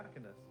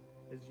diakonos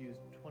is used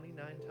 29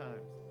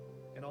 times,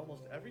 and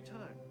almost every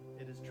time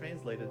it is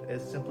translated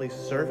as simply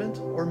servant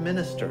or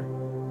minister.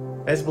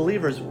 As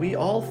believers, we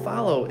all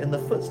follow in the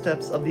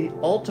footsteps of the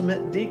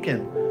ultimate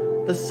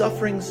deacon, the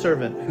suffering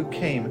servant who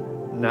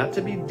came not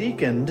to be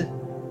deaconed,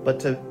 but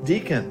to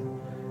deacon,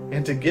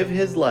 and to give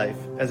his life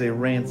as a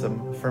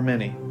ransom for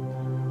many.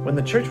 When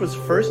the church was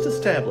first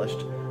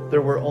established,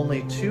 there were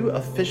only two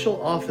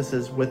official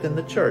offices within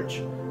the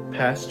church,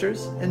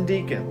 pastors and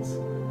deacons.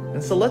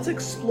 And so let's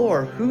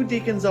explore who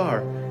deacons are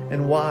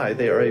and why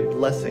they are a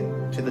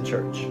blessing to the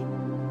church.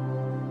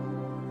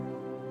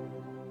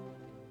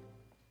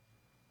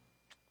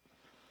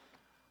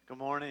 Good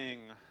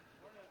morning.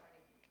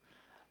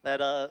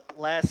 That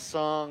last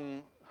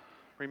song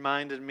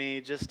reminded me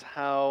just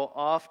how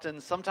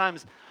often,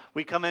 sometimes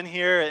we come in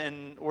here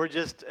and we're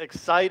just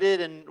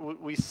excited and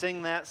we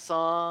sing that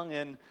song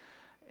and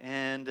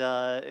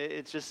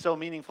it's just so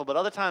meaningful. But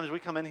other times we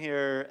come in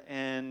here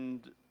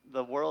and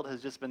the world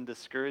has just been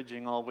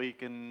discouraging all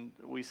week and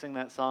we sing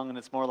that song and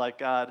it's more like,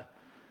 God,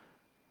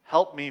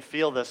 help me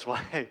feel this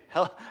way.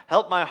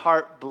 Help my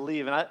heart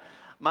believe. And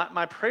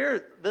my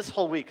prayer this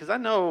whole week, because I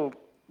know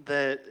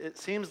that it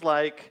seems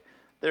like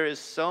there is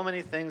so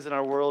many things in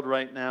our world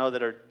right now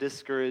that are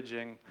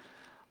discouraging.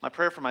 My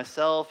prayer for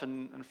myself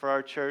and for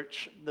our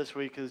church this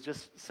week has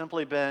just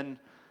simply been,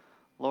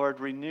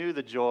 Lord, renew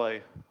the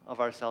joy of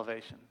our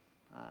salvation.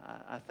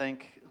 I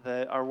think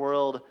that our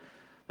world,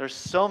 there's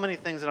so many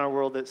things in our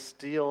world that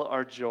steal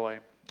our joy.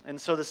 And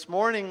so this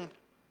morning,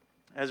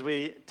 as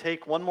we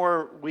take one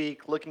more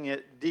week looking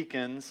at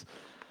deacons,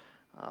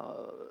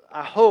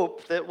 I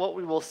hope that what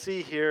we will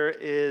see here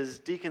is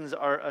deacons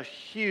are a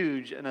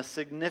huge and a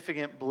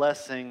significant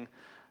blessing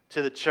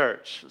to the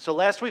church. So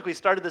last week we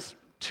started this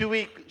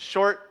 2-week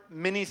short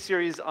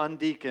mini-series on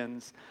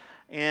deacons.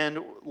 And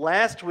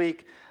last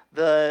week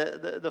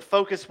the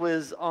focus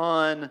was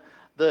on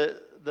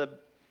the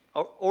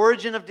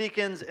origin of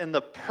deacons and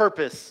the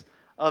purpose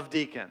of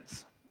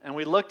deacons. And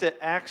we looked at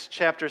Acts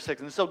chapter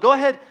 6. And so go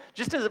ahead,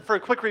 just for a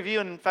quick review,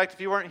 and in fact, if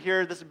you weren't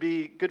here, this would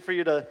be good for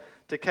you to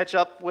catch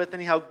up with.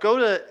 Anyhow, go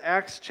to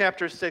Acts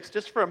chapter 6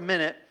 just for a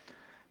minute,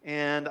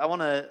 and I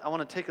want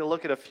to take a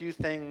look at a few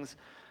things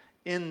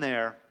in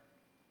there.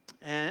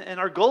 And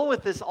our goal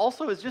with this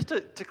also is just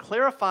to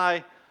clarify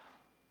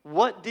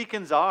what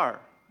deacons are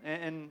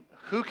and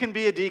who can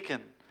be a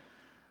deacon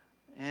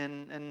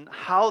and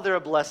how they're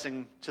a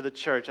blessing to the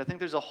church. I think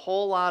there's a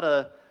whole lot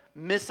of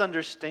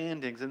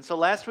misunderstandings. And so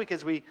last week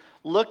as we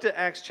looked at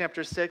Acts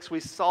chapter 6, we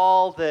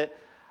saw that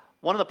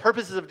one of the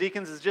purposes of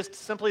deacons is just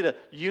simply to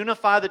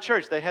unify the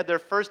church. They had their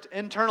first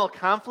internal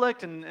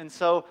conflict, and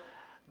so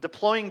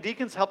deploying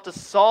deacons helped to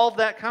solve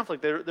that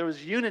conflict. There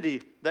was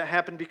unity that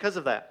happened because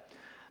of that.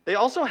 They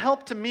also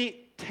helped to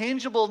meet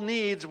tangible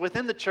needs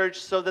within the church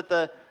so that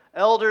the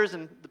elders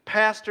and the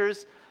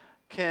pastors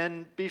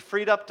can be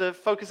freed up to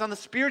focus on the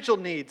spiritual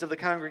needs of the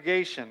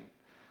congregation.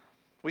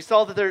 We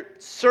saw that they're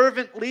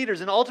servant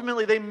leaders, and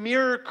ultimately they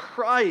mirror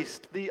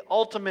Christ, the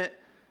ultimate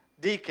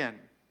deacon.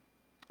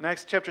 In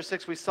Acts chapter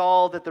 6, we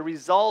saw that the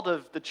result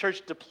of the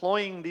church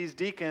deploying these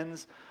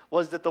deacons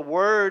was that the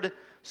word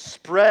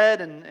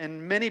spread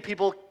and many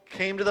people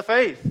came to the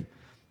faith.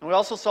 And we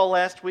also saw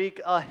last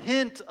week a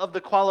hint of the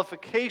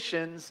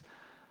qualifications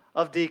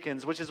of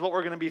deacons, which is what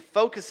we're going to be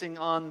focusing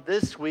on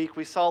this week.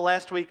 We saw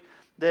last week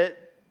that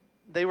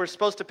they were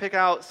supposed to pick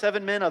out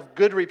 7 men of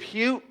good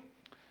repute,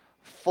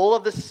 full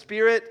of the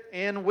Spirit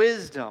and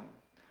wisdom.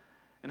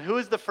 And who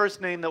is the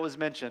first name that was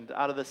mentioned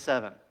out of the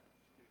 7?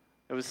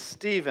 It was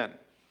Stephen,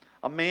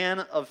 a man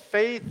of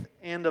faith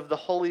and of the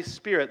Holy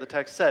Spirit, the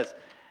text says.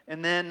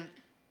 And then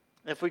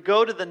if we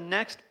go to the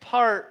next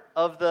part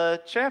of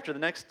the chapter,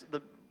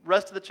 the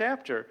rest of the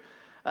chapter,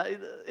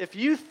 if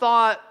you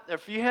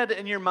had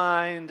in your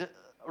mind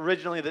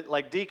originally that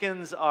like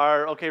deacons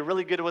are,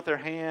 really good with their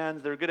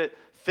hands, they're good at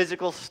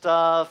physical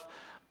stuff,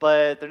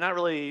 but they're not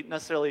really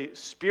necessarily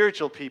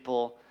spiritual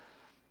people,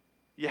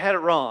 you had it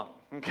wrong,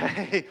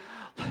 okay?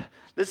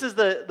 This is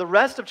the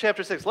rest of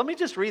chapter 6. Let me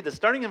just read this,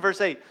 starting in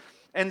verse 8.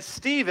 And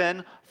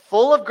Stephen,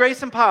 full of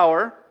grace and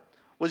power,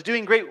 was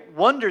doing great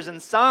wonders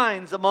and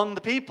signs among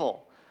the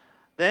people.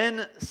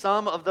 Then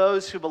some of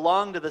those who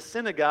belonged to the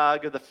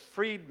synagogue of the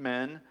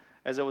freedmen,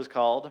 as it was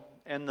called,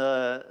 and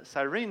the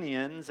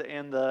Cyrenians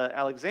and the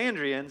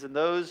Alexandrians and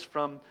those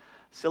from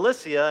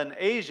Cilicia and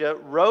Asia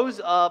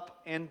rose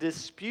up and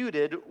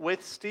disputed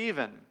with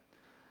Stephen.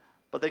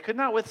 But they could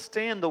not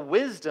withstand the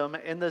wisdom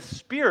and the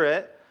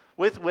spirit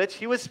with which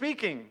he was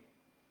speaking.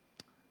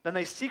 Then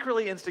they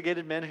secretly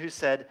instigated men who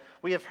said,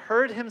 "We have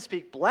heard him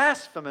speak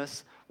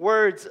blasphemous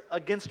words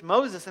against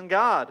Moses and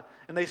God."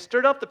 And they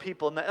stirred up the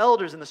people and the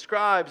elders and the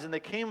scribes, and they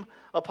came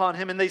upon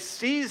him, and they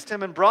seized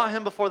him and brought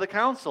him before the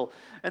council.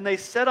 And they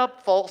set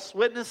up false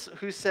witness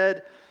who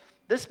said,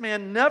 "This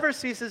man never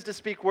ceases to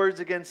speak words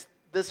against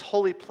this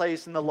holy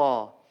place in the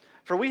law.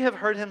 For we have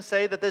heard him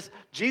say that this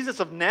Jesus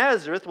of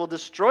Nazareth will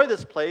destroy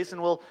this place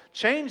and will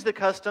change the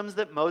customs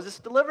that Moses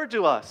delivered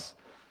to us."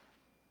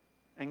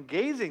 And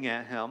gazing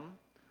at him,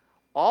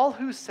 all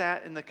who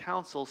sat in the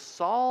council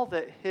saw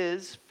that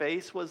his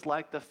face was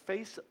like the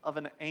face of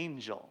an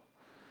angel.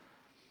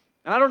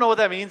 And I don't know what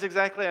that means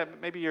exactly.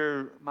 Maybe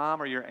your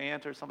mom or your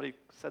aunt or somebody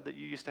said that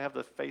you used to have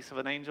the face of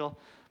an angel.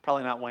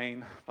 Probably not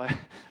Wayne, but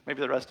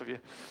maybe the rest of you.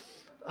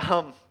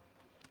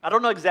 I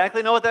don't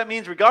exactly know what that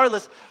means.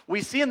 Regardless,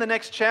 we see in the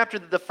next chapter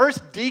that the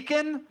first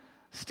deacon,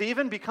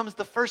 Stephen, becomes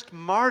the first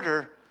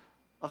martyr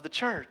of the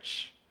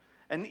church.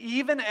 And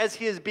even as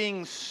he is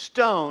being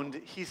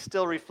stoned, he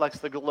still reflects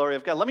the glory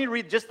of God. Let me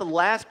read just the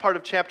last part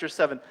of chapter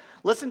 7.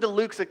 Listen to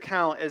Luke's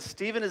account as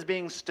Stephen is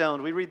being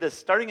stoned. We read this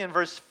starting in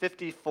verse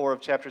 54 of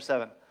chapter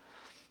 7.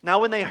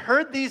 Now when they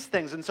heard these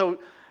things, and so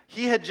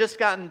he had just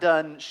gotten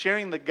done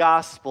sharing the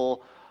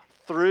gospel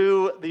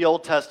through the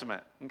Old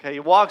Testament. Okay, he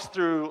walks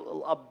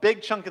through a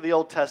big chunk of the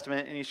Old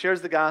Testament and he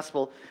shares the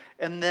gospel.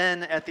 And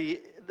then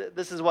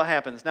this is what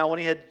happens. Now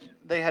when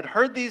they had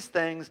heard these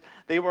things,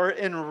 they were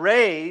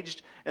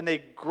enraged and they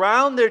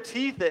ground their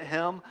teeth at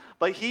him.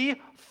 But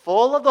he,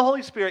 full of the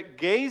Holy Spirit,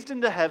 gazed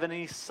into heaven and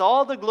he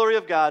saw the glory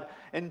of God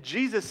and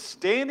Jesus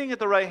standing at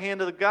the right hand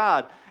of the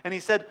God. And he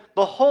said,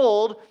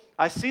 "Behold,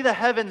 I see the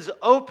heavens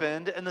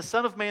opened and the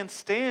Son of Man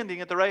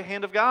standing at the right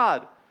hand of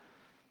God."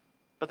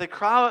 But they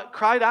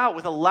cried out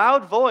with a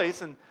loud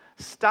voice and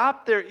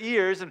stopped their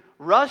ears and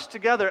rushed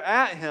together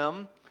at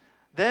him.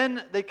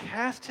 Then they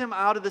cast him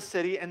out of the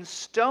city and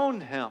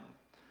stoned him.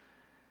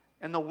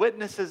 And the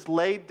witnesses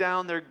laid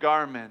down their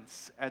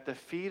garments at the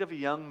feet of a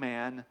young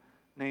man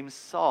named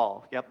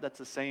Saul. Yep, that's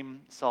the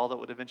same Saul that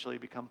would eventually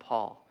become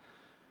Paul.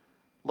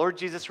 "Lord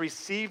Jesus,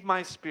 receive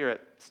my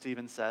spirit,"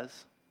 Stephen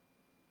says.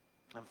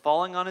 And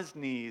falling on his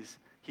knees,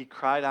 he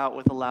cried out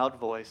with a loud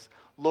voice,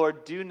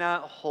 "Lord, do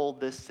not hold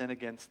this sin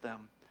against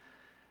them."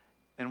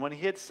 And when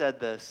he had said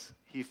this,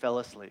 he fell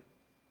asleep.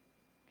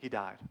 He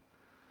died.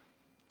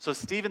 So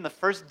Stephen, the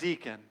first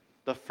deacon,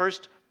 the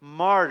first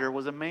martyr,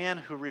 was a man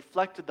who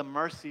reflected the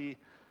mercy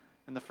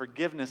and the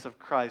forgiveness of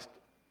Christ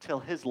till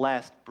his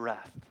last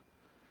breath.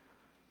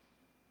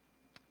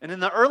 And in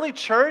the early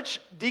church,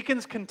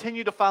 deacons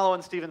continued to follow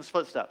in Stephen's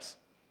footsteps,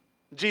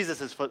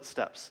 Jesus'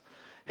 footsteps.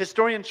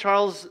 Historian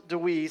Charles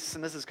DeWeese,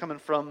 and this is coming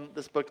from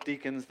this book,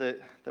 Deacons, that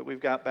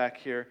we've got back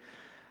here,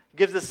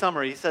 gives a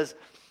summary. He says,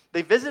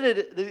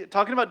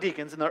 talking about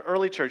deacons in the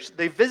early church,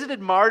 they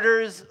visited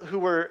martyrs who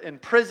were in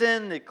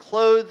prison, they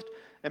clothed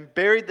and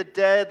buried the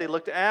dead, they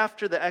looked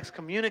after the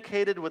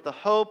excommunicated with the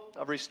hope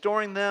of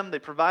restoring them, they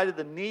provided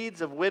the needs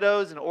of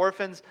widows and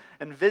orphans,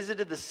 and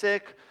visited the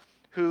sick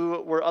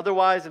who were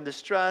otherwise in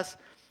distress.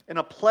 In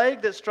a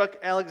plague that struck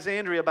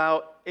Alexandria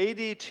about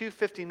AD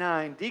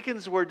 259,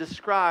 deacons were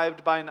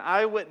described by an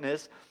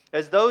eyewitness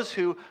as those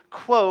who,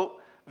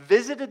 quote,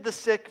 visited the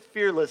sick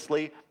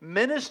fearlessly,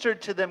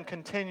 ministered to them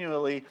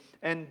continually,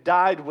 and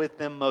died with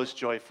them most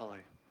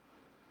joyfully.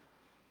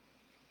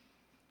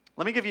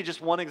 Let me give you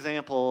just one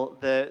example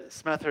that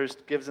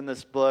Smethurst gives in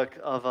this book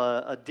of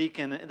a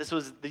deacon.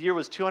 The year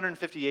was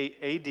 258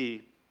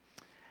 AD,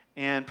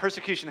 and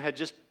persecution had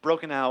just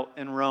broken out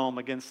in Rome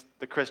against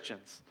the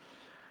Christians.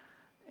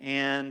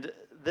 And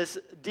this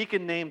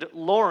deacon named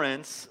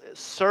Lawrence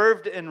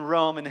served in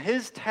Rome, and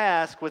his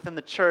task within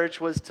the church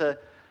was to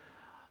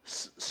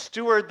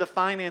steward the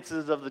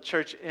finances of the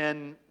church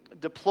and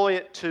deploy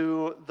it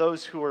to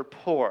those who were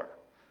poor,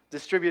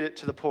 distribute it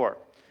to the poor.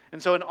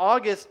 And so in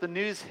August, the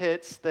news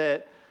hits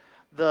that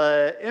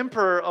the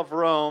emperor of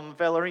Rome,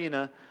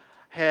 Valerian,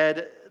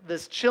 had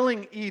this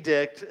chilling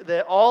edict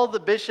that all the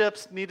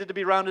bishops needed to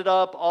be rounded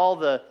up, all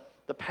the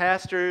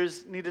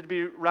pastors needed to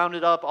be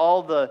rounded up,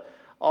 all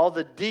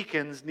the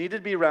deacons needed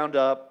to be rounded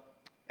up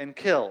and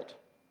killed.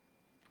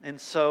 And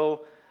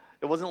so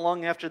it wasn't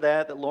long after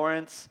that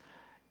Lawrence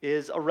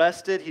is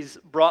arrested. He's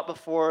brought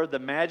before the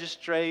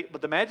magistrate,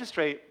 but the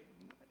magistrate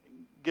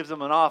gives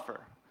him an offer.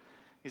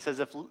 He says,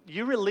 "If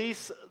you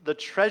release the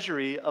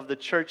treasury of the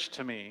church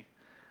to me,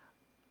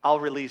 I'll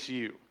release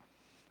you."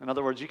 In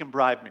other words, you can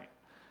bribe me.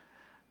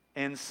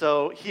 And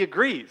so he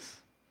agrees.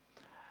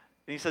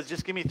 And he says,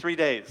 "Just give me 3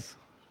 days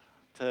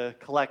to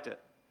collect it."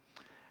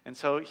 And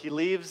so he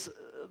leaves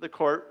the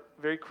court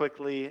very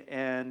quickly,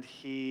 and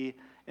he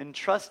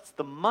entrusts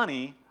the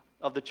money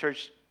of the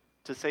church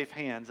to safe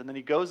hands. And then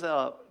he goes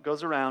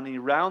around, and he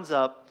rounds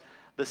up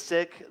the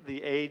sick,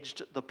 the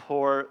aged, the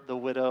poor, the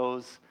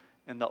widows,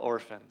 and the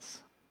orphans.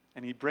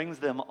 And he brings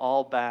them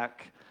all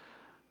back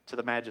to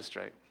the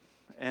magistrate.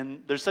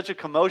 And there's such a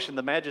commotion,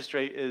 the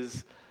magistrate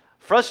is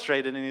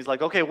frustrated, and he's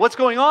like, "Okay, what's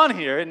going on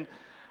here?"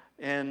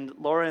 And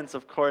Lawrence,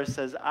 of course,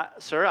 says,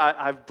 "Sir,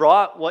 I've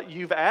brought what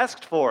you've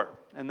asked for."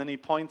 And then he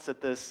points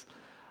at this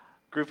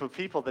group of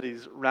people that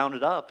he's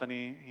rounded up, and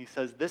he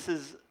says,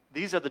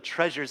 these are the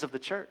treasures of the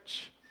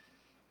church.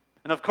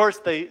 And of course,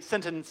 they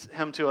sentence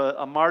him to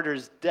a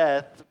martyr's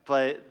death,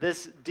 but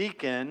this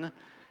deacon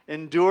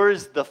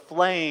endures the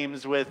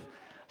flames with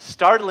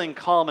startling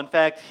calm. In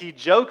fact, he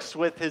jokes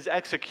with his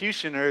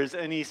executioners,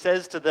 and he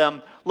says to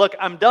them, "Look,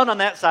 I'm done on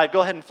that side.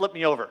 Go ahead and flip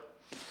me over."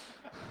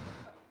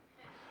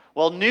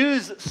 Well,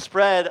 news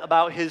spread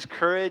about his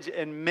courage,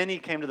 and many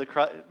came to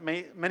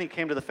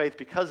the faith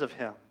because of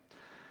him.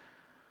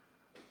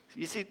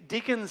 You see,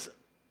 deacons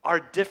are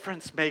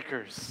difference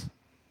makers.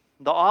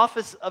 The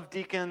office of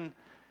deacon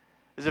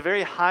is a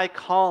very high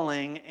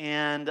calling,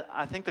 and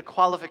I think the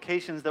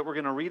qualifications that we're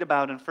going to read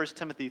about in 1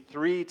 Timothy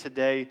 3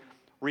 today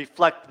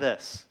reflect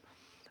this.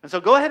 And so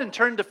go ahead and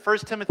turn to 1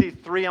 Timothy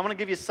 3. I want to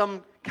give you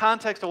some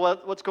context of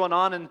what's going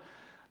on in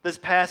this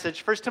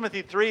passage. 1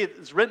 Timothy 3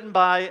 is written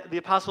by the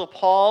Apostle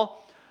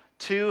Paul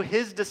to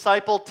his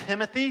disciple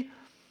Timothy.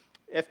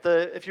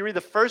 If you read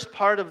the first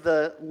part of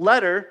the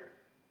letter,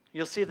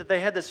 you'll see that they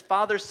had this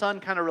father-son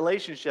kind of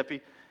relationship.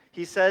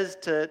 He says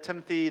to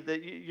Timothy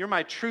that you're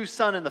my true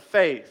son in the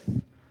faith.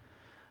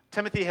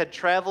 Timothy had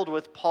traveled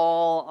with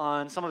Paul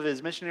on some of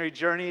his missionary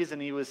journeys,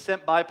 and he was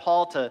sent by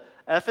Paul to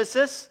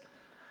Ephesus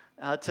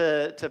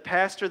to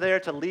pastor there,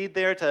 to lead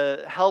there,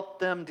 to help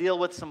them deal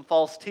with some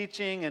false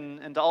teaching,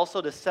 and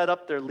also to set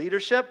up their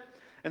leadership.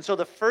 And so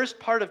the first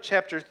part of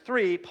chapter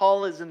 3,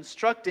 Paul is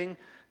instructing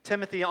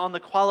Timothy on the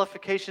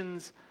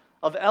qualifications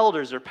of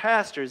elders or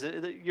pastors.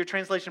 Your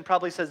translation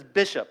probably says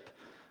bishop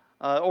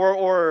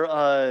or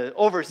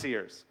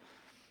overseers.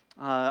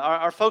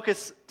 Our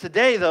focus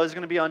today, though, is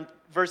going to be on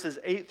verses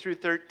 8 through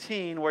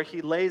 13, where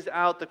he lays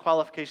out the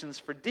qualifications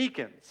for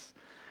deacons.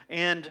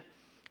 And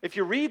if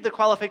you read the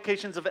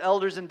qualifications of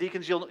elders and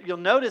deacons, you'll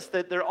notice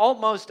that they're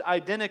almost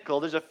identical.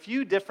 There's a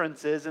few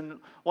differences, and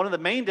one of the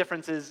main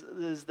differences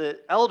is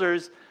that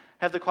elders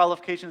have the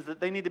qualifications that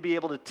they need to be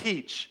able to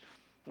teach,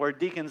 where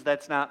deacons,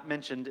 that's not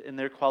mentioned in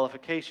their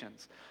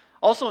qualifications.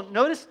 Also,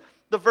 notice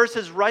the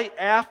verses right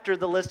after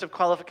the list of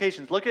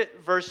qualifications. Look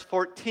at verse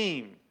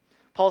 14.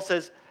 Paul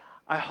says,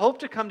 I hope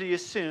to come to you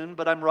soon,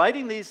 but I'm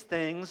writing these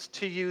things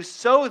to you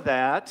so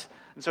that,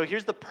 and so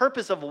here's the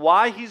purpose of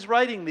why he's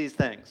writing these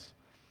things.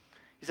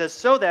 He says,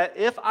 so that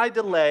if I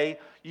delay,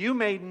 you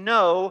may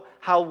know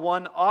how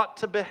one ought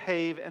to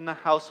behave in the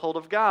household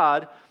of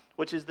God,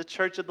 which is the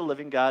church of the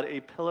living God,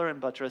 a pillar and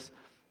buttress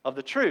of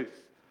the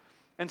truth.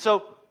 And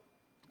so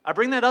I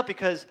bring that up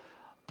because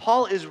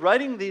Paul is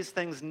writing these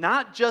things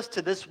not just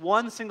to this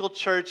one single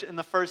church in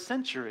the first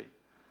century.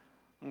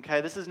 Okay,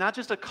 this is not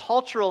just a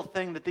cultural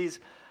thing that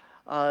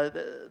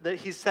that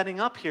he's setting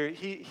up here.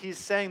 He's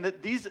saying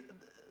that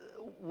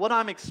what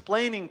I'm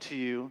explaining to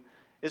you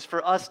is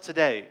for us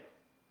today,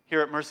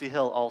 here at Mercy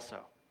Hill also.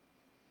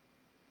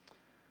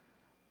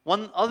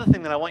 One other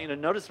thing that I want you to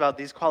notice about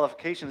these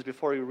qualifications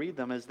before we read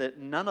them is that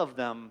none of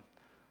them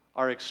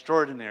are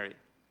extraordinary.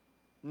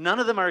 None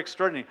of them are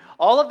extraordinary.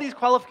 All of these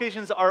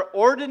qualifications are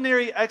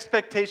ordinary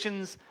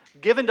expectations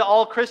given to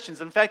all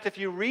Christians. In fact, if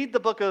you read the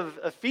book of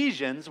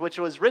Ephesians, which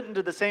was written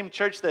to the same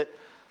church that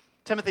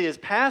Timothy is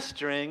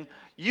pastoring,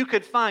 you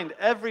could find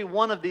every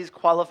one of these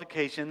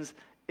qualifications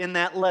in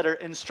that letter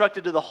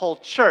instructed to the whole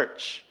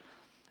church.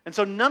 And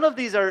so none of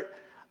these are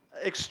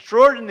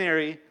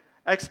extraordinary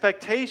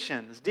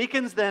expectations.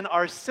 Deacons then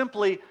are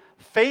simply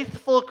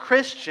faithful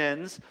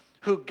Christians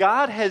who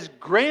God has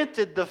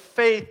granted the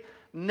faith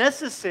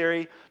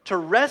necessary to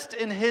rest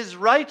in His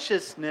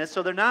righteousness,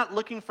 so they're not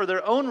looking for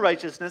their own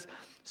righteousness,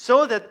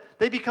 so that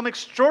they become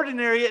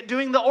extraordinary at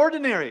doing the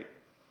ordinary.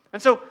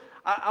 And so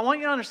I want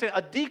you to understand,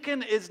 a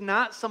deacon is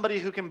not somebody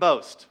who can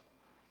boast.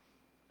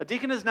 A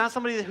deacon is not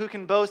somebody who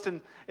can boast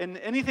in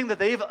anything that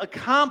they've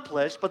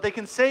accomplished, but they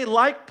can say,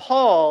 like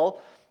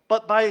Paul,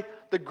 but by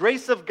the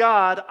grace of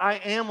God, I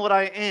am what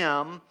I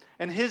am,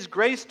 and His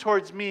grace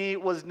towards me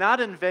was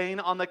not in vain.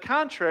 On the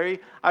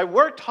contrary, I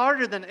worked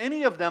harder than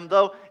any of them,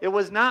 though it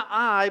was not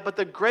I, but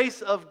the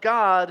grace of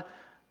God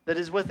that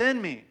is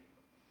within me.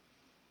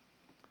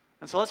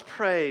 And so let's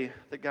pray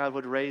that God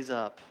would raise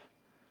up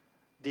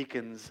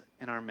deacons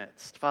in our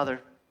midst. Father,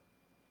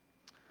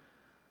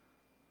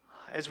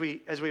 as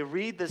we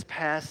read this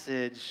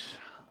passage,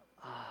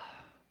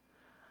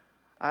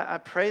 I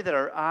pray that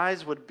our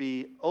eyes would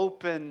be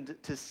opened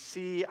to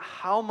see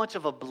how much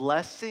of a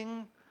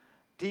blessing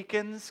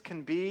deacons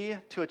can be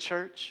to a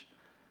church.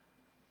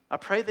 I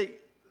pray that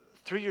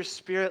through your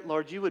Spirit,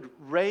 Lord, you would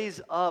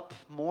raise up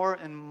more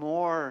and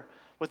more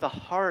with the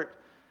heart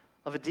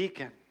of a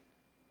deacon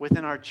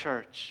within our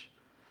church.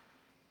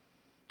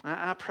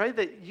 I pray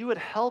that you would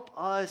help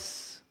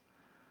us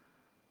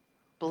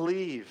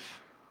believe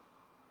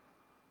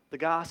the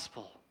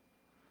gospel,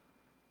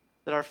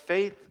 that our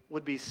faith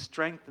would be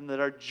strengthened, that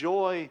our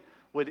joy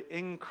would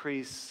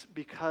increase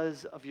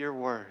because of your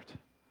word.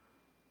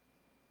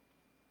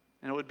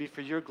 And it would be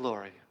for your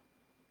glory.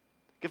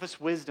 Give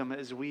us wisdom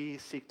as we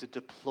seek to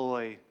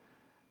deploy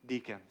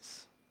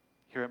deacons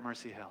here at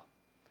Mercy Hill.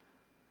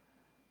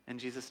 In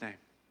Jesus' name,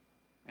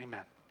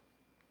 amen.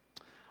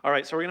 All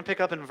right, so we're going to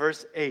pick up in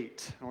verse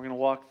 8, and we're going to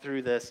walk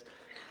through this.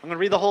 I'm going to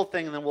read the whole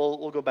thing, and then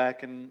we'll go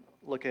back and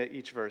look at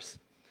each verse.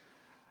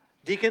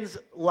 Deacons,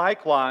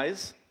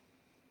 likewise,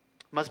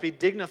 must be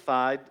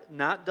dignified,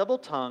 not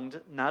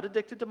double-tongued, not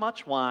addicted to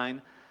much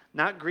wine,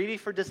 not greedy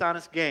for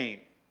dishonest gain.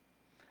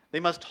 They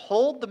must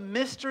hold the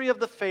mystery of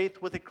the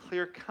faith with a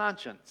clear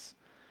conscience.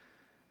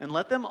 And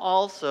let them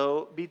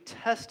also be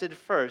tested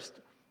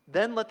first,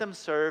 then let them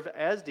serve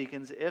as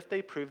deacons if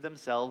they prove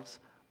themselves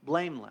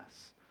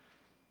blameless.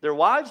 Their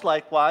wives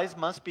likewise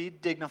must be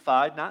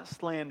dignified, not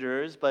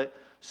slanderers, but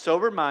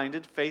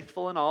sober-minded,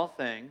 faithful in all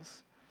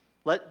things.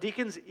 Let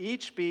deacons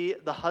each be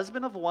the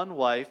husband of one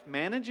wife,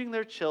 managing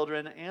their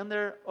children and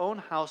their own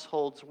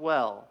households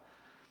well.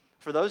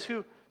 For those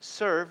who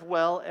serve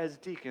well as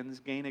deacons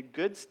gain a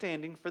good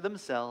standing for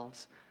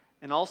themselves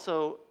and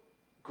also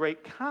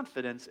great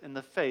confidence in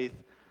the faith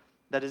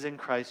that is in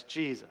Christ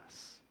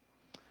Jesus.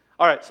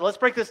 All right, so let's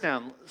break this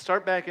down.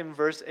 Start back in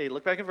verse 8.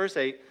 Look back in verse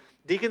 8.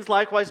 Deacons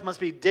likewise must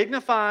be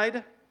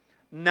dignified,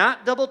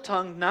 not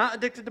double-tongued, not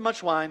addicted to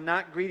much wine,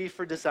 not greedy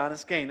for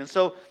dishonest gain. And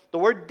so the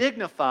word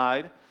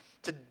dignified,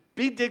 to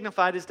be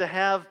dignified is to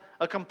have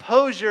a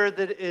composure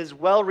that is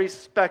well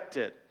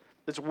respected,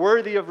 that's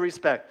worthy of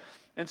respect.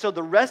 And so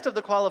the rest of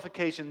the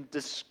qualifications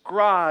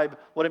describe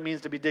what it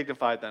means to be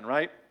dignified then,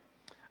 right?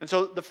 And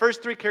so the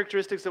first three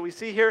characteristics that we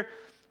see here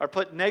are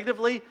put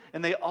negatively,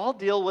 and they all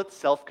deal with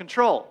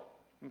self-control.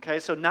 Okay,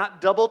 so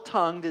not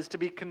double-tongued is to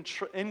be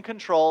in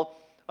control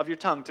of your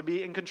tongue, to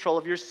be in control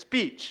of your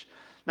speech,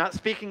 not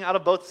speaking out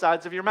of both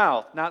sides of your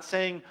mouth, not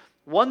saying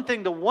one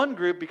thing to one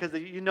group because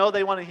you know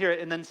they want to hear it,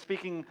 and then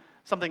speaking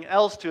something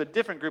else to a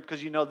different group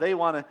because you know they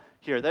want to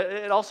hear it.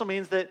 It also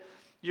means that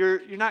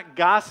you're not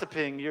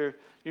gossiping, you're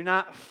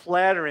not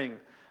flattering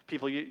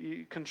people,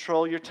 you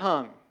control your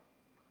tongue.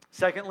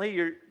 Secondly,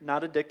 you're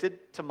not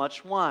addicted to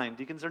much wine.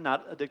 Deacons are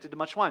not addicted to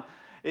much wine.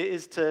 It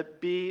is to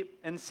be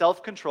in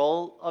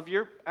self-control of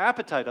your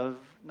appetite, of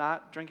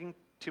not drinking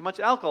too much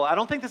alcohol. I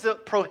don't think this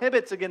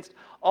prohibits against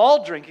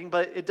all drinking,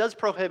 but it does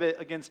prohibit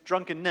against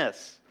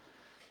drunkenness.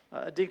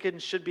 A deacon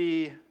should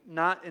be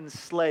not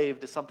enslaved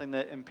to something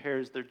that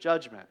impairs their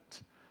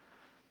judgment.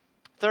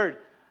 Third,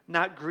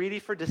 not greedy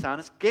for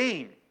dishonest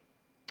gain.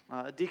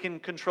 A deacon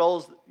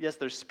controls, yes,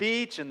 their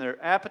speech and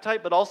their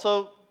appetite, but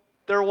also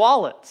their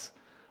wallets,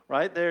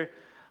 right?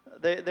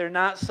 They're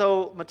not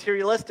so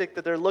materialistic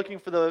that they're looking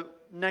for the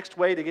next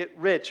way to get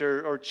rich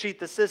or cheat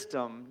the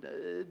system.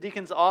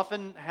 Deacons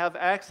often have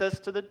access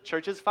to the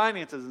church's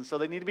finances, and so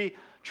they need to be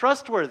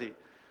trustworthy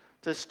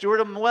to steward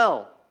them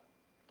well.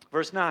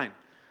 Verse 9,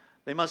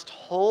 they must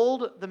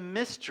hold the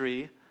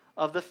mystery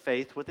of the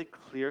faith with a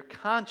clear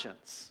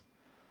conscience.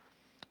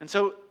 And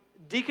so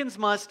deacons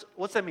must,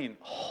 what's that mean?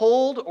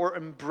 Hold or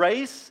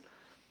embrace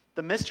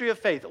the mystery of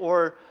faith,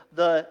 or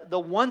the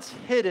once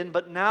hidden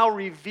but now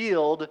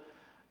revealed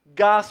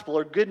gospel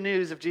or good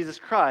news of Jesus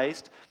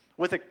Christ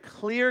with a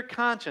clear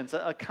conscience,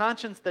 a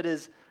conscience that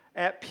is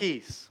at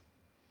peace.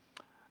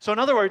 So in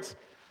other words,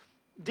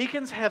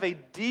 deacons have a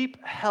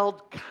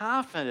deep-held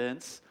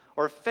confidence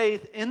or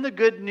faith in the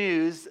good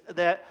news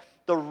that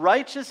the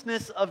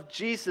righteousness of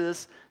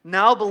Jesus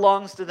now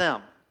belongs to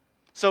them.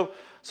 So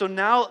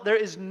now there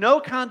is no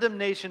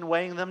condemnation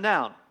weighing them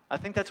down. I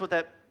think that's what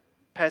that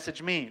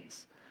passage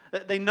means.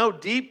 They know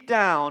deep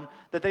down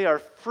that they are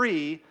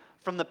free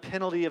from the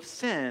penalty of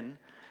sin,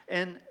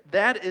 and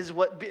that is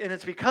and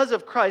it's because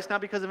of Christ,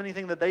 not because of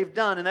anything that they've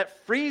done, and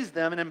that frees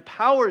them and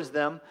empowers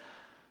them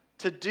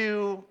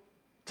to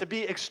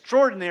be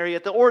extraordinary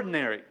at the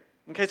ordinary.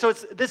 Okay, so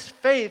it's this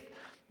faith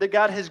that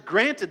God has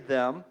granted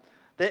them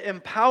that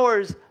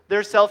empowers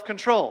their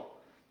self-control.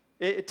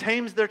 It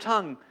tames their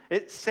tongue.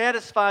 It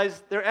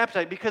satisfies their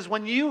appetite. Because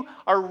when you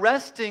are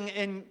resting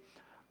in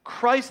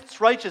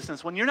Christ's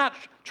righteousness, when you're not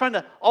trying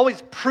to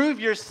always prove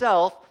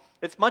yourself,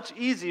 it's much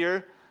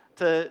easier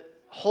to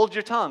hold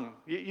your tongue.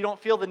 You don't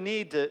feel the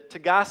need to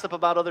gossip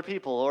about other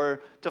people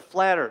or to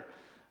flatter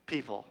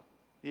people.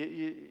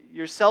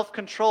 You're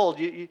self-controlled.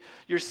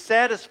 You're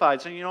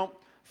satisfied, so you don't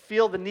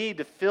feel the need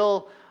to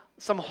fill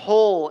some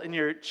hole in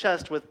your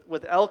chest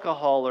with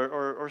alcohol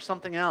or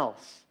something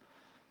else.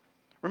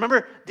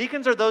 Remember,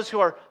 deacons are those who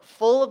are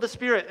full of the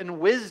Spirit and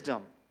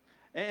wisdom.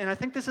 And I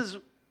think this is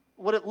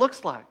what it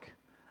looks like.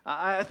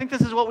 I think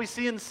this is what we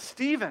see in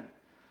Stephen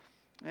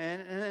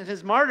and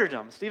his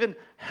martyrdom. Stephen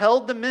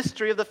held the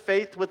mystery of the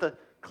faith with a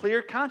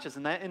clear conscience,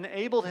 and that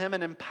enabled him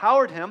and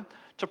empowered him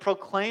to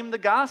proclaim the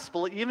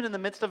gospel even in the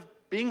midst of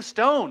being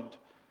stoned.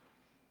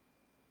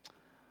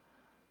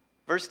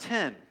 Verse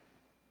 10,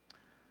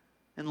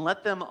 and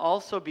let them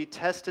also be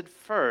tested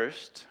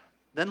first,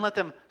 then let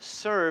them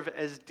serve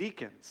as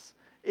deacons,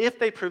 if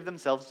they prove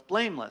themselves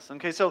blameless.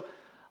 Okay, so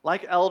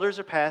like elders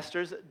or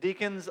pastors,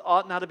 deacons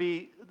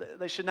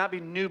they should not be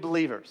new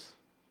believers.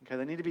 Okay,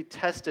 they need to be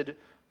tested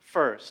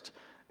first.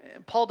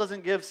 Paul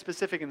doesn't give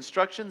specific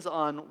instructions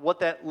on what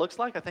that looks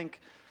like. I think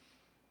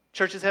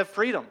churches have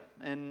freedom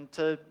and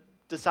to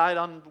decide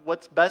on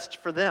what's best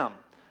for them.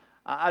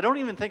 I don't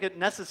even think it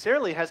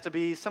necessarily has to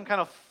be some kind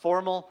of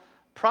formal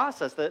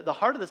process. The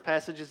heart of this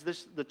passage is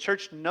this: the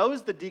church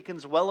knows the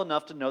deacons well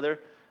enough to know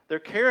their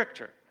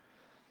character.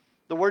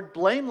 The word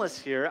blameless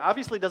here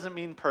obviously doesn't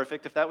mean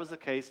perfect. If that was the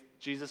case,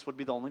 Jesus would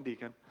be the only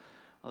deacon.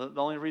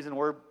 The only reason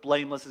we're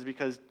blameless is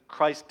because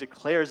Christ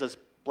declares us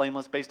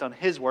blameless based on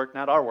his work,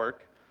 not our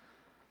work.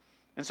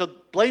 And so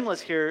blameless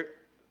here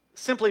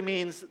simply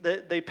means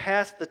that they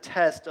passed the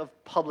test of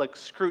public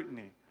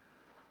scrutiny.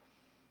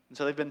 And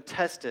so they've been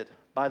tested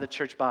by the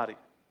church body.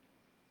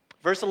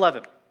 Verse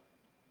 11.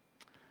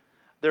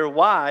 Their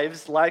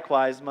wives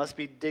likewise must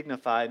be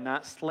dignified,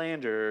 not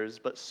slanderers,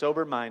 but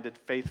sober-minded,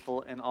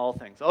 faithful in all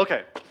things.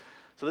 Okay,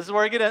 So this is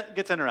where it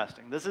gets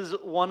interesting. This is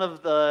one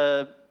of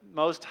the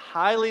most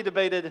highly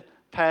debated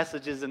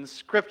passages in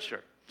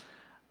Scripture.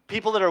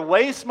 People that are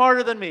way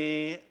smarter than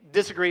me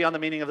disagree on the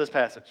meaning of this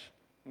passage.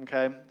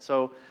 Okay?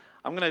 So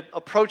I'm going to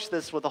approach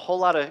this with a whole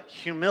lot of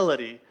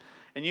humility.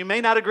 And you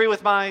may not agree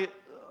with my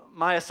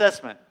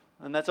assessment.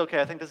 And that's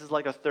okay. I think this is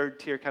like a third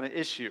tier kind of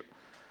issue.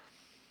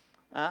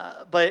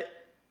 But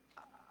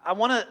I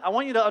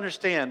want you to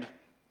understand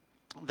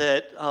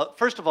that,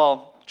 first of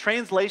all,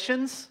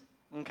 translations,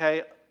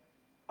 okay,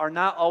 are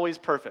not always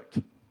perfect,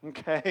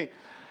 okay?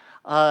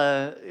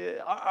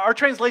 Our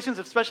translations,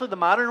 especially the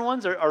modern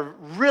ones, are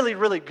really,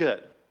 really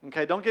good,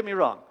 okay? Don't get me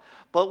wrong.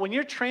 But when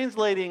you're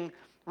translating,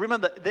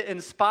 remember, the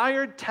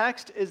inspired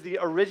text is the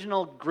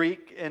original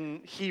Greek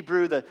and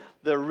Hebrew, the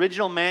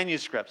original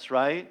manuscripts,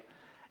 right?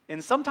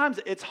 And sometimes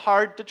it's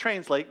hard to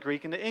translate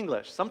Greek into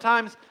English.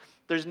 Sometimes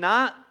there's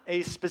not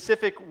a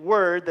specific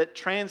word that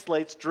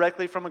translates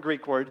directly from a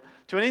Greek word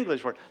to an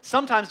English word.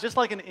 Sometimes, just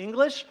like in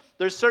English,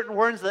 there's certain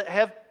words that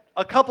have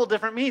a couple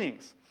different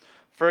meanings.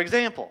 For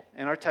example,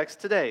 in our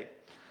text today,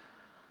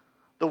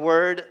 the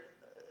word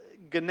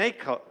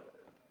gunekos.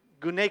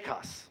 Okay,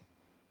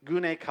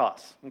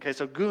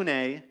 so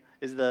gune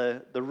is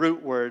the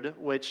root word,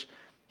 which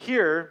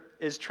here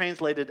is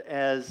translated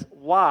as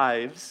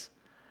wives,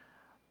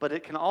 but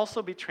it can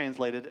also be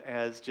translated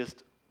as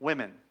just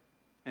women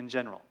in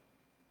general.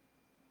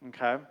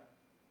 Okay?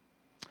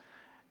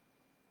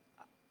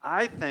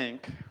 I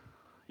think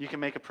you can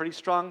make a pretty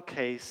strong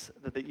case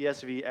that the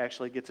ESV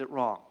actually gets it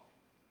wrong.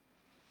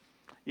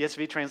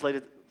 ESV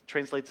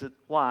translates it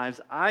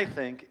wives. I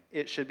think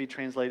it should be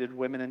translated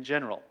women in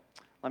general.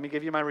 Let me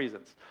give you my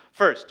reasons.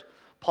 First,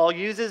 Paul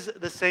uses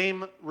the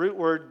same root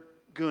word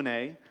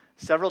gune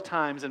several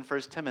times in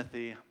 1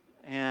 Timothy.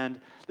 And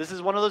this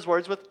is one of those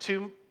words with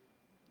two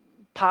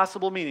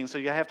possible meanings, so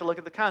you have to look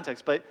at the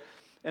context. But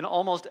in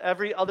almost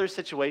every other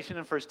situation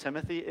in 1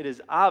 Timothy, it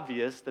is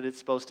obvious that it's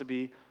supposed to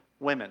be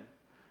women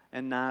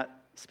and not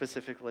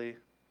specifically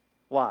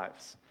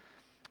wives.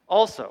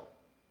 Also,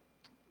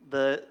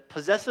 the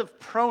possessive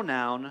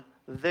pronoun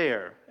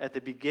there at the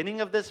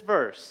beginning of this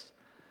verse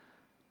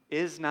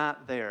is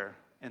not there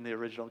in the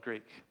original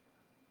Greek.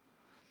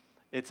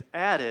 It's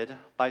added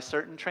by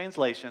certain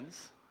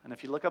translations, and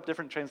if you look up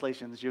different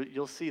translations,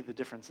 you'll see the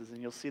differences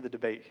and you'll see the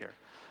debate here.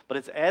 But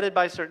it's added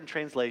by certain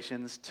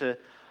translations to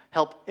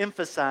help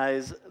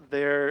emphasize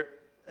their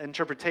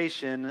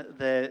interpretation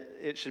that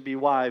it should be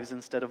wives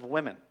instead of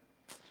women.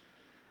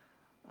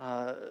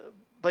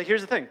 But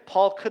here's the thing.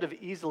 Paul could have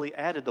easily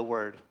added the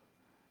word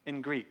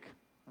in Greek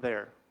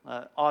there,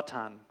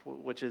 auton,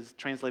 which is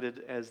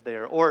translated as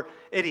their, or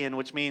idion,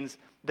 which means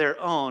their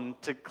own,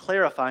 to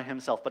clarify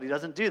himself. But he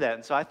doesn't do that.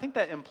 And so I think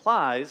that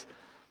implies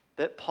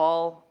that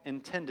Paul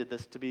intended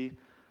this to be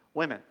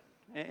women.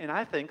 And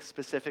I think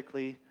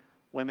specifically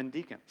women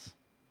deacons.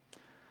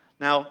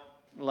 Now,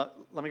 let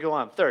me go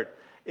on. Third,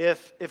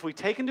 if we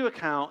take into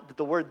account that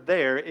the word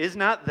there is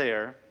not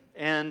there,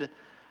 and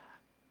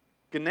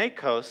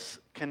gunekos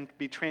can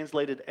be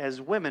translated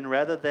as women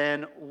rather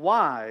than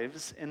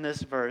wives in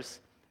this verse,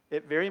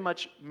 it very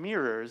much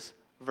mirrors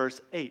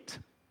verse 8.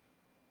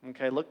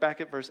 Okay, look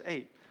back at verse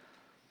 8.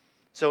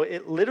 So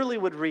it literally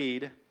would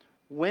read,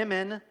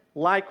 women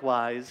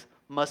likewise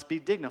must be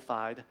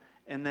dignified,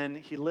 and then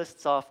he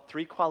lists off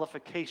 3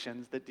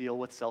 qualifications that deal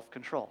with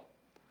self-control.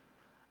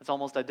 It's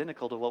almost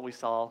identical to what we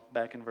saw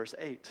back in verse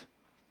 8.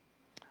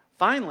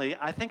 Finally,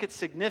 I think it's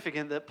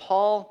significant that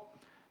Paul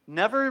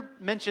never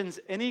mentions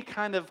any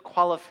kind of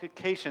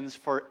qualifications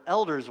for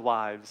elders'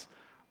 wives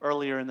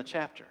earlier in the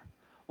chapter.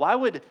 Why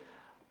would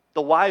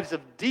the wives of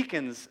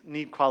deacons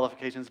need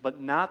qualifications, but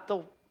not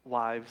the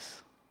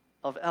wives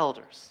of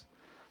elders?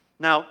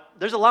 Now,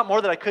 there's a lot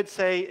more that I could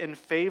say in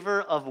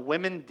favor of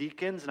women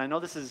deacons, and I know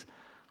this is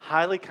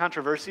highly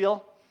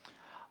controversial,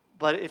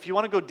 but if you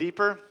want to go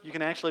deeper, you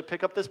can actually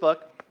pick up this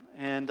book,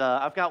 and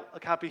I've got a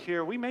copy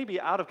here. We may be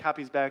out of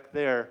copies back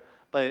there,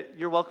 but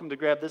you're welcome to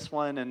grab this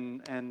one,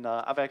 and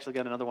I've actually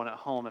got another one at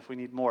home if we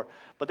need more.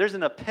 But there's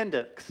an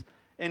appendix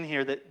in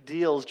here that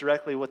deals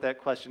directly with that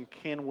question,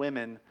 can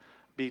women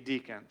be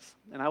deacons?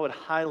 And I would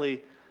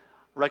highly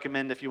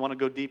recommend, if you want to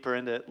go deeper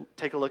into,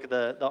 take a look at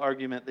the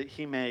argument that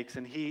he makes,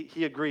 and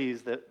he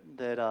agrees that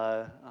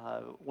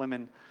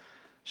women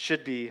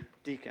should be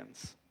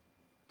deacons.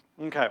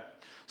 Okay,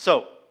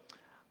 so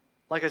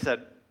like I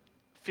said,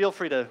 feel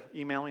free to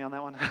email me on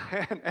that one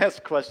and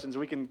ask questions.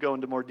 We can go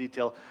into more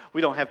detail.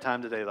 We don't have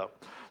time today, though.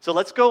 So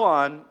let's go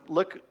on.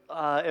 Look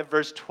at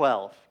verse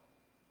 12.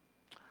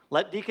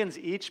 Let deacons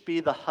each be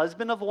the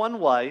husband of one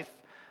wife,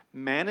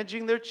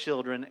 managing their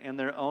children and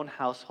their own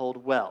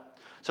household well.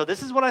 So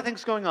this is what I think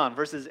is going on.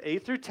 Verses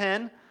 8 through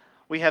 10,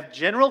 we have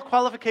general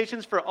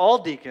qualifications for all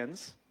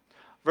deacons.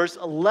 Verse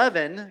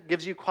 11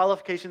 gives you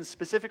qualifications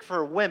specific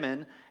for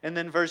women. And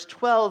then verse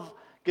 12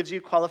 gives you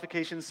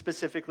qualifications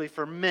specifically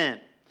for men.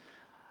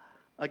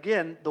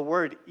 Again, the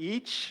word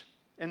each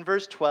in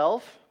verse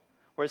 12,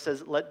 where it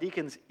says, let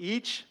deacons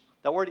each,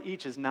 that word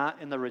each is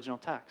not in the original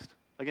text.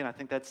 Again, I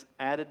think that's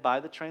added by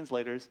the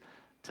translators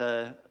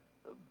to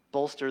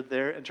bolster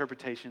their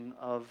interpretation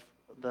of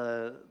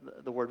the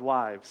word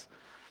wives.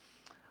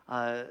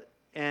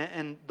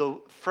 And the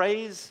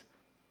phrase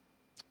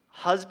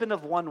husband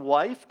of one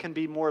wife can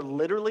be more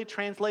literally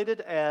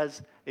translated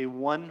as a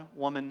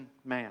one-woman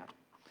man.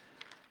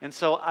 And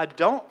so I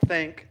don't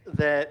think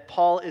that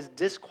Paul is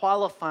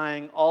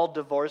disqualifying all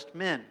divorced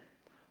men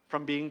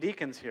from being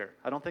deacons here.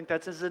 I don't think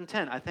that's his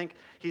intent. I think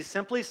he's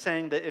simply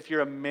saying that if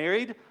you're a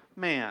married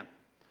man,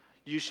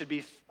 you should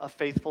be a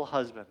faithful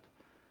husband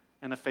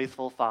and a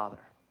faithful father.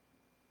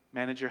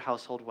 Manage your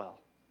household well.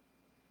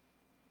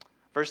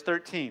 Verse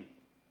 13.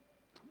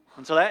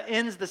 And so that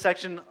ends the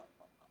section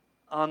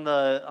on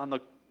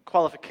the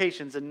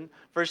qualifications. In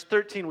verse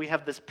 13, we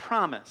have this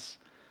promise.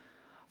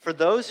 For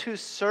those who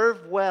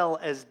serve well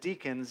as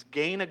deacons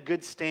gain a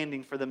good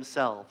standing for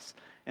themselves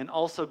and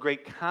also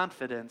great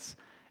confidence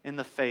in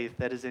the faith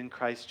that is in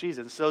Christ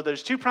Jesus. So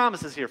there's two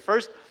promises here.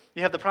 First,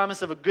 you have the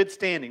promise of a good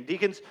standing.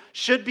 Deacons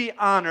should be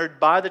honored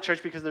by the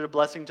church because they're a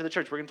blessing to the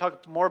church. We're going to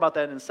talk more about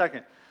that in a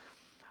second.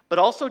 But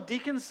also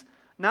deacons,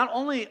 not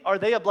only are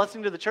they a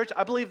blessing to the church,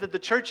 I believe that the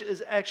church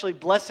is actually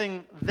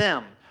blessing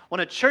them. When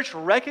a church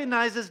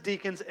recognizes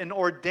deacons and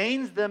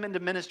ordains them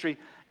into ministry,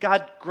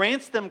 God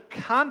grants them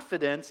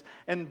confidence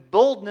and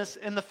boldness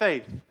in the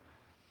faith.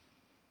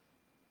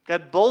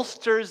 God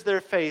bolsters their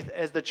faith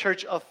as the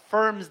church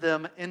affirms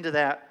them into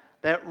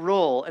that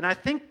role. And I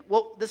think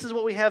this is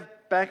what we have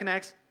back in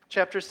Acts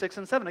chapter 6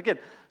 and 7. Again,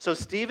 so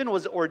Stephen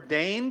was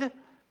ordained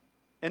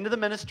into the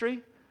ministry,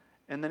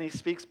 and then he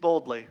speaks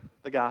boldly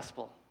the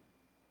gospel,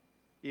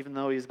 even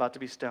though he's about to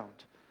be stoned.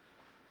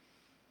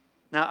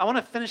 Now, I want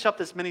to finish up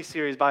this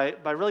mini-series by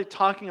really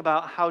talking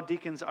about how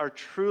deacons are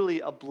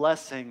truly a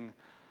blessing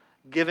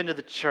given to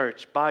the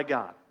church by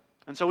God.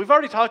 And so we've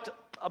already talked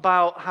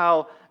about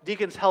how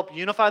deacons help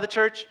unify the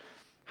church,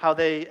 how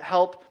they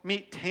help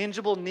meet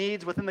tangible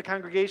needs within the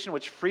congregation,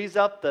 which frees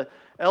up the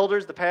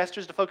elders, the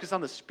pastors, to focus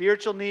on the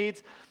spiritual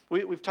needs.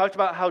 We've talked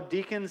about how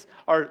deacons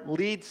are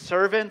lead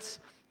servants.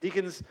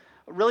 Deacons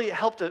really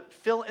help to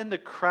fill in the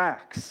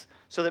cracks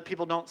so that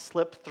people don't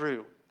slip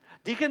through.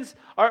 Deacons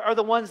are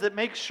the ones that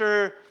make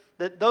sure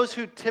that those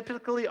who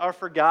typically are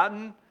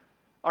forgotten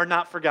are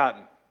not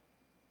forgotten.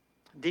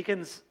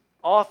 Deacons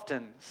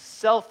often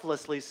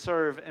selflessly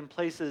serve in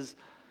places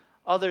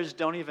others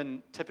don't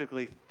even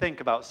typically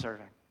think about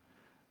serving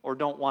or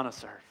don't want to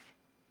serve.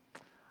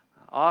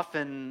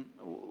 Often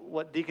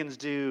what deacons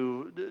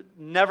do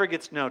never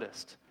gets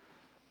noticed,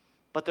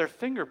 but their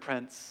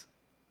fingerprints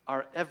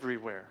are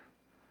everywhere.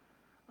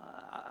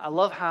 I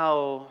love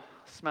how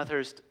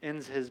Smethurst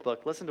ends his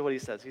book. Listen to what he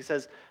says. He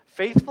says,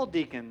 faithful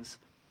deacons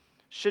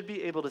should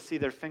be able to see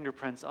their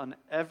fingerprints on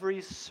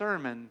every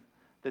sermon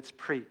that's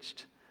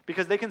preached.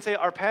 Because they can say,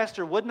 our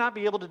pastor would not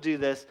be able to do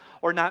this,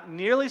 or not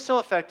nearly so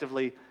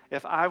effectively,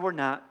 if I were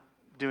not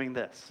doing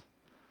this.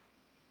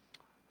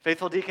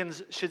 Faithful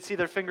deacons should see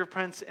their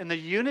fingerprints in the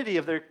unity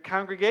of their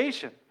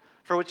congregation,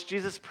 for which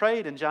Jesus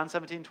prayed in John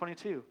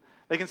 17:22.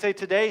 They can say,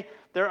 today,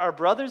 there are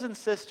brothers and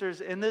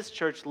sisters in this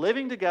church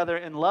living together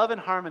in love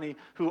and harmony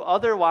who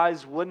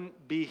otherwise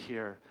wouldn't be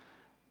here.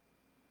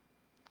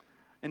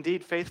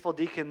 Indeed, faithful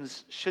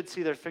deacons should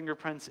see their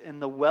fingerprints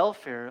in the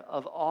welfare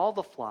of all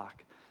the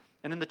flock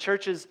and in the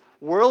church's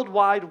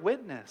worldwide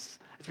witness.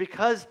 It's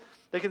because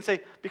they can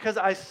say, because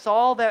I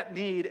saw that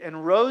need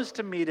and rose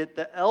to meet it,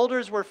 the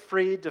elders were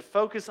freed to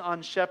focus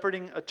on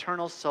shepherding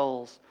eternal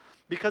souls.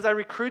 Because I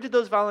recruited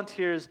those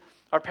volunteers,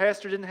 our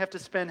pastor didn't have to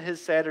spend his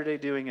Saturday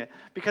doing it.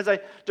 Because I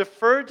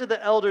deferred to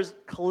the elders'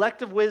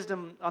 collective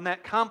wisdom on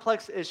that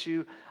complex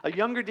issue, a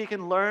younger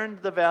deacon learned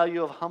the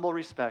value of humble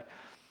respect.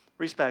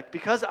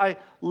 Because I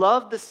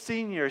loved the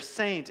senior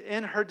saint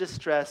in her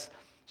distress,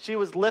 she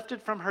was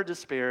lifted from her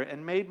despair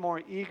and made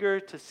more eager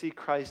to see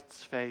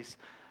Christ's face.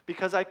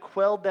 Because I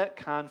quelled that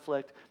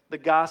conflict, the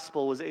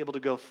gospel was able to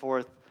go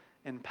forth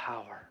in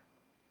power.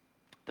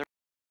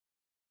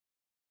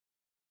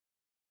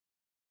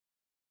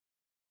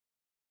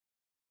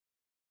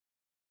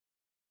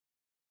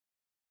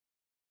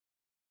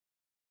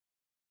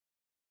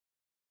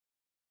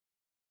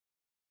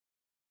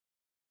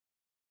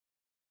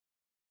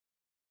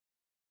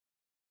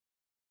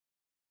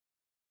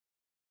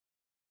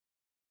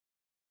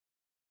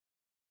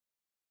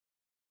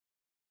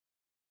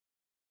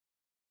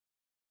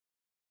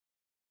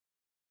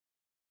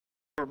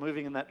 We're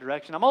moving in that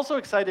direction. I'm also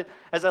excited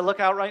as I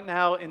look out right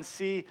now and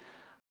see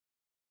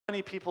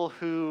many people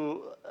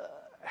who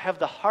have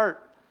the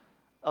heart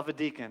of a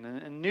deacon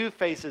and new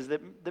faces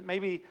that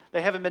maybe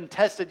they haven't been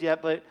tested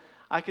yet, but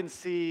I can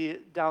see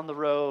down the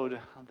road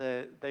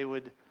that they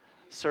would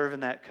serve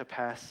in that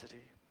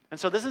capacity. And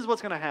so this is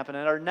what's going to happen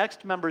at our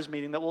next members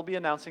meeting that we'll be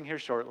announcing here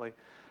shortly.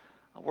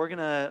 We're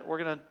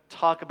gonna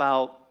talk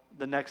about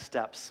the next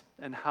steps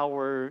and how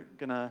we're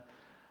gonna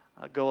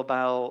go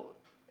about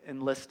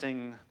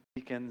enlisting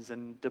deacons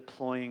and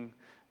deploying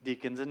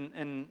deacons.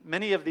 And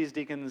many of these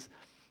deacons,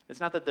 it's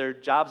not that their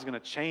job's going to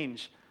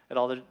change at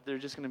all. They're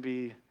just going to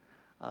be,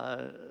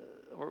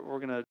 we're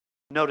going to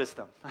notice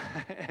them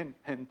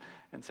and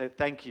say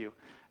thank you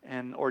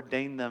and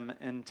ordain them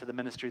into the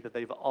ministry that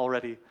they've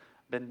already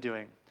been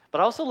doing.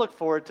 But I also look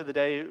forward to the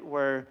day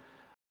where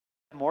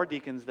more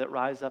deacons that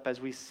rise up as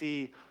we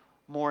see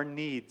more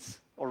needs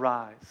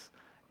arise.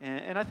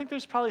 And I think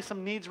there's probably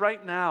some needs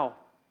right now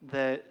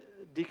that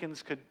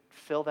deacons could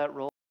fill that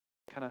role,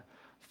 kind of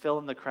fill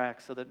in the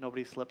cracks so that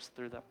nobody slips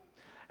through them.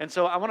 And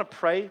so I want to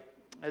pray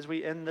as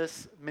we end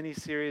this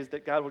mini-series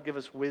that God would give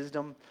us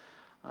wisdom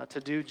to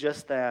do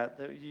just that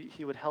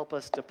He would help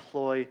us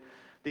deploy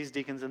these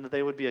deacons and that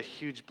they would be a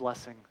huge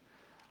blessing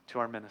to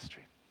our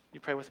ministry. You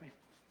pray with me?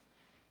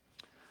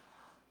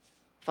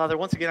 Father,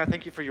 once again, I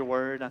thank you for your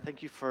word. I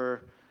thank you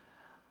for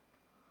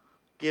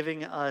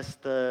giving us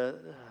the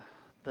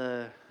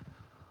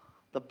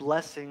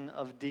blessing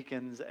of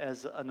deacons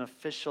as an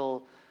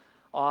official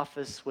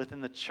office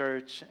within the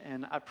church.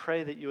 And I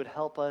pray that you would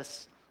help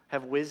us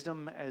have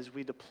wisdom as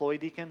we deploy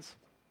deacons.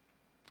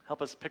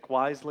 Help us pick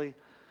wisely.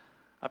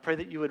 I pray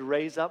that you would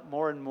raise up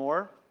more and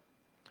more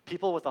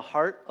people with the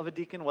heart of a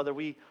deacon, whether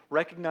we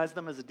recognize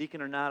them as a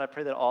deacon or not. I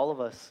pray that all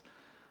of us,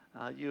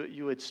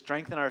 you would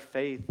strengthen our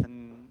faith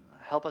and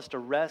help us to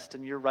rest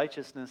in your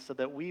righteousness so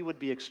that we would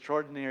be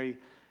extraordinary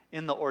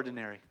in the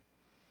ordinary,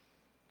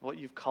 what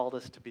you've called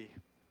us to be.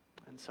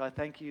 And so I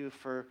thank you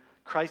for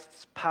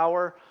Christ's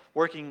power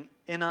working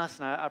in us,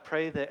 and I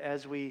pray that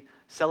as we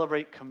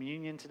celebrate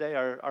communion today,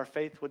 our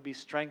faith would be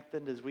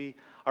strengthened as we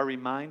are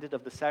reminded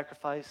of the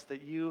sacrifice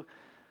that you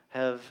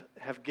have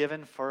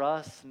given for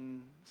us,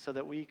 and so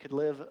that we could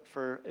live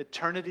for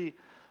eternity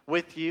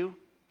with you.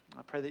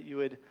 I pray that you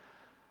would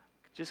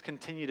just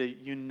continue to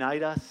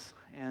unite us,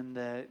 and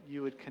that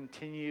you would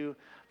continue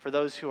for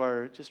those who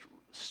are just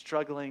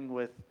struggling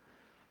with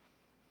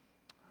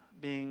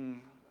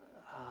being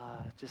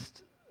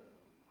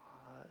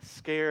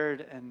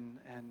scared and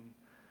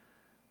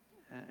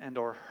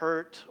or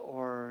hurt,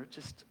 or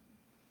just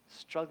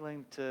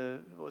struggling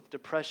with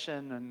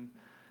depression,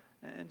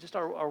 and just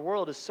our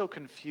world is so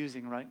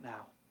confusing right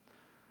now.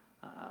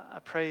 I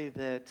pray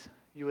that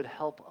you would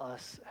help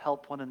us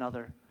help one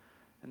another,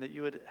 and that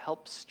you would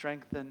help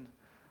strengthen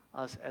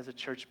us as a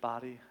church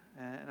body.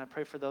 And I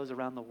pray for those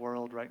around the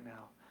world right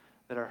now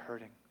that are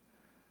hurting.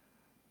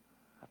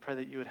 I pray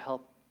that you would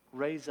help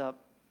raise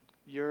up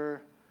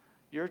your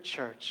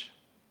church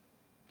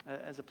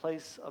as a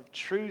place of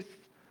truth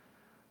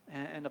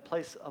and a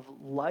place of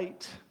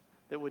light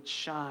that would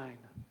shine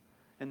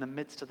in the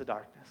midst of the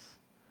darkness.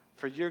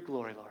 For your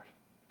glory, Lord.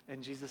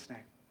 In Jesus'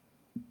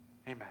 name,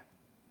 amen.